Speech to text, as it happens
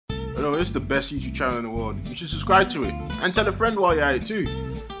You know, it's the best YouTube channel in the world. You should subscribe to it. And tell a friend while you're at it too.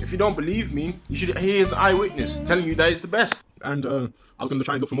 If you don't believe me, you should hear his eyewitness telling you that it's the best. And I was going to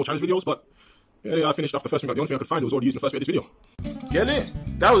try and look for more challenge videos, but yeah, I finished off the first thing. The only thing I could find was already used in the first bit of this video. Get it?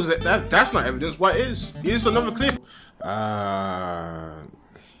 That's not evidence. What is? Here's another clip. I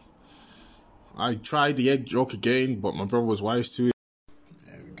tried the egg joke again, but my brother was wise to it.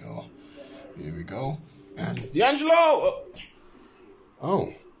 There we go. Here we go. And D'Angelo!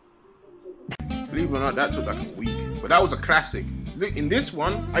 oh. Believe it or not, that took like a week. But that was a classic. Look, in this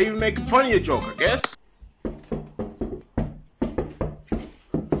one, I even make a funnier joke, I guess.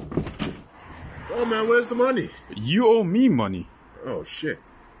 Oh man, where's the money? You owe me money. Oh shit.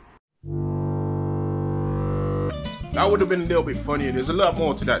 That would have been a little bit funnier. There's a lot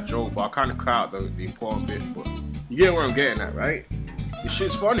more to that joke, but I kind of cut out the important bit. But you get where I'm getting at, right? This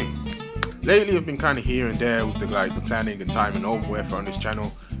shit's funny. Lately, I've been kind of here and there with the planning and time and over effort on this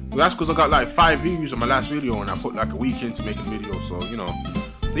channel. But that's because I got like 5 views on my last video, and I put like a week into making the video. So you know,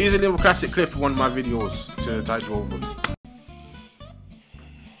 here's a little classic clip of one of my videos to tide you over.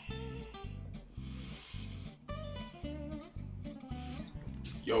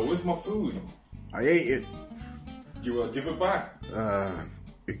 Yo, where's my food? I ate it. Give it back.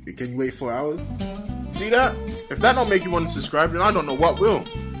 Can you wait 4 hours? See that? If that don't make you want to subscribe, then I don't know what will.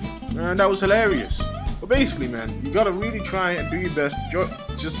 Man, that was hilarious. But basically, man, you gotta really try and do your best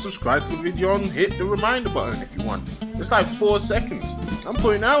to just subscribe to the video and hit the reminder button if you want. It's like 4 seconds. I'm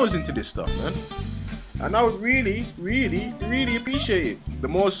putting hours into this stuff, man. And I would really, really, really appreciate it. The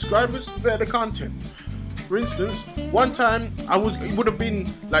more subscribers, the better the content. For instance, one time it would have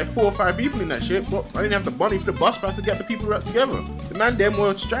been like 4 or 5 people in that shit, but I didn't have the money for the bus pass to get the people right together. The man them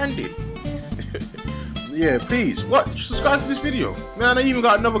were stranded. Yeah, please, subscribe to this video. Man, I even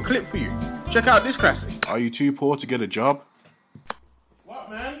got another clip for you. Check out this classic. Are you too poor to get a job? What,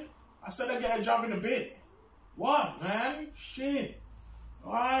 man? I said I'd get a job in a bit. What, man? Shit.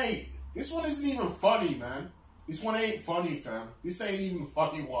 Alright. This one isn't even funny, man. This one ain't funny, fam. This ain't even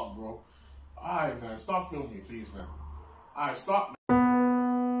funny one, bro. Alright, man. Stop filming me, please, man. Alright, stop, man.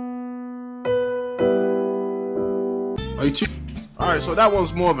 Are you too... Alright, so that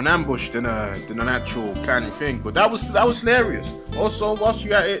was more of an ambush than an actual planning thing. But that was hilarious. Also, whilst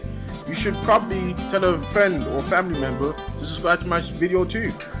you're at it, you should probably tell a friend or family member to subscribe to my video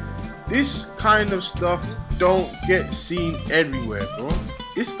too. This kind of stuff don't get seen everywhere, bro.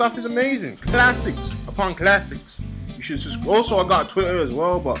 This stuff is amazing. Classics upon classics. You should also, I got Twitter as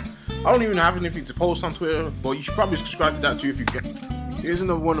well, but I don't even have anything to post on Twitter. But you should probably subscribe to that too if you can. Here's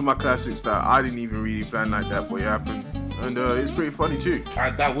another one of my classics that I didn't even really plan like that, but it happened. And it's pretty funny too.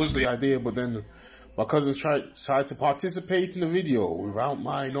 That was the idea, but then my cousin tried to participate in the video without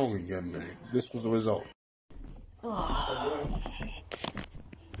my knowing, and this was the result. Oh.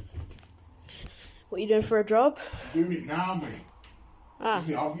 What you doing for a job? Doing it now, mate.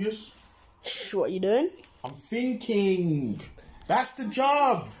 Isn't it obvious? What you doing? I'm thinking. That's the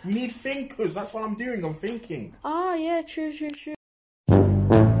job. We need thinkers. That's what I'm doing. I'm thinking. Oh, yeah, true.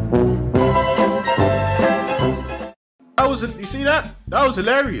 You see that? That was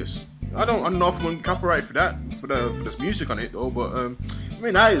hilarious. I don't know if I'm going to copyright for that, for this music on it though, but I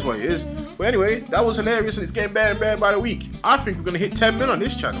mean, that is what it is. But anyway, that was hilarious, and it's getting better and better by the week. I think we're going to hit 10 mil on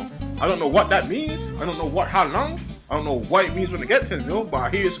this channel. I don't know what that means. I don't know how long. I don't know what it means when I get 10 mil, but I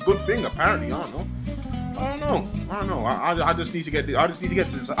hear it's a good thing apparently. I don't know. I just need to get to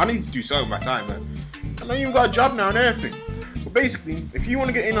this. I need to do something with my time, man. I know you've got a job now and everything. But basically, if you want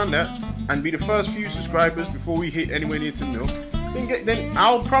to get in on that and be the first few subscribers before we hit anywhere near 10 mil, then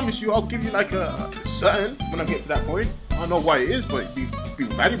I'll promise you I'll give you like a certain when I get to that point. I don't know what it is, but it'd be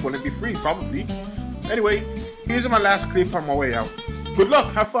valuable and it'd be free probably. Anyway, here's my last clip on my way out. Good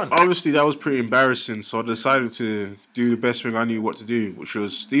luck, have fun. Obviously that was pretty embarrassing, so I decided to do the best thing I knew what to do, which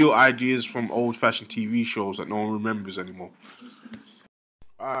was steal ideas from old-fashioned TV shows that no one remembers anymore.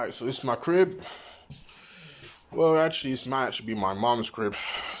 Alright, so this is my crib. Well, actually, this might actually be my mom's crib,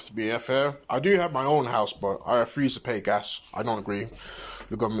 to be fair. I do have my own house, but I refuse to pay gas. I don't agree.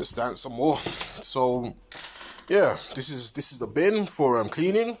 The government stance some more. So, yeah, this is the bin for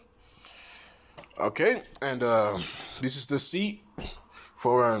cleaning. Okay, and this is the seat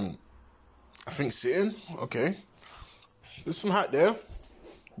for I think sitting. Okay, there's some hat there.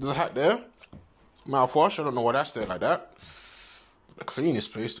 There's a hat there. Mouthwash. I don't know why that's there like that. The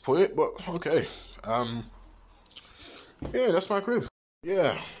cleanest place to put it, but okay. Yeah, that's my crib.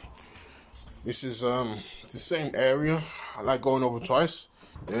 Yeah, this is the same area. I like going over twice.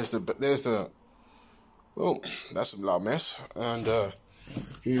 There's the well, that's a loud mess. And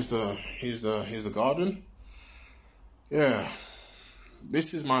here's the garden. Yeah,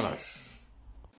 This is my life.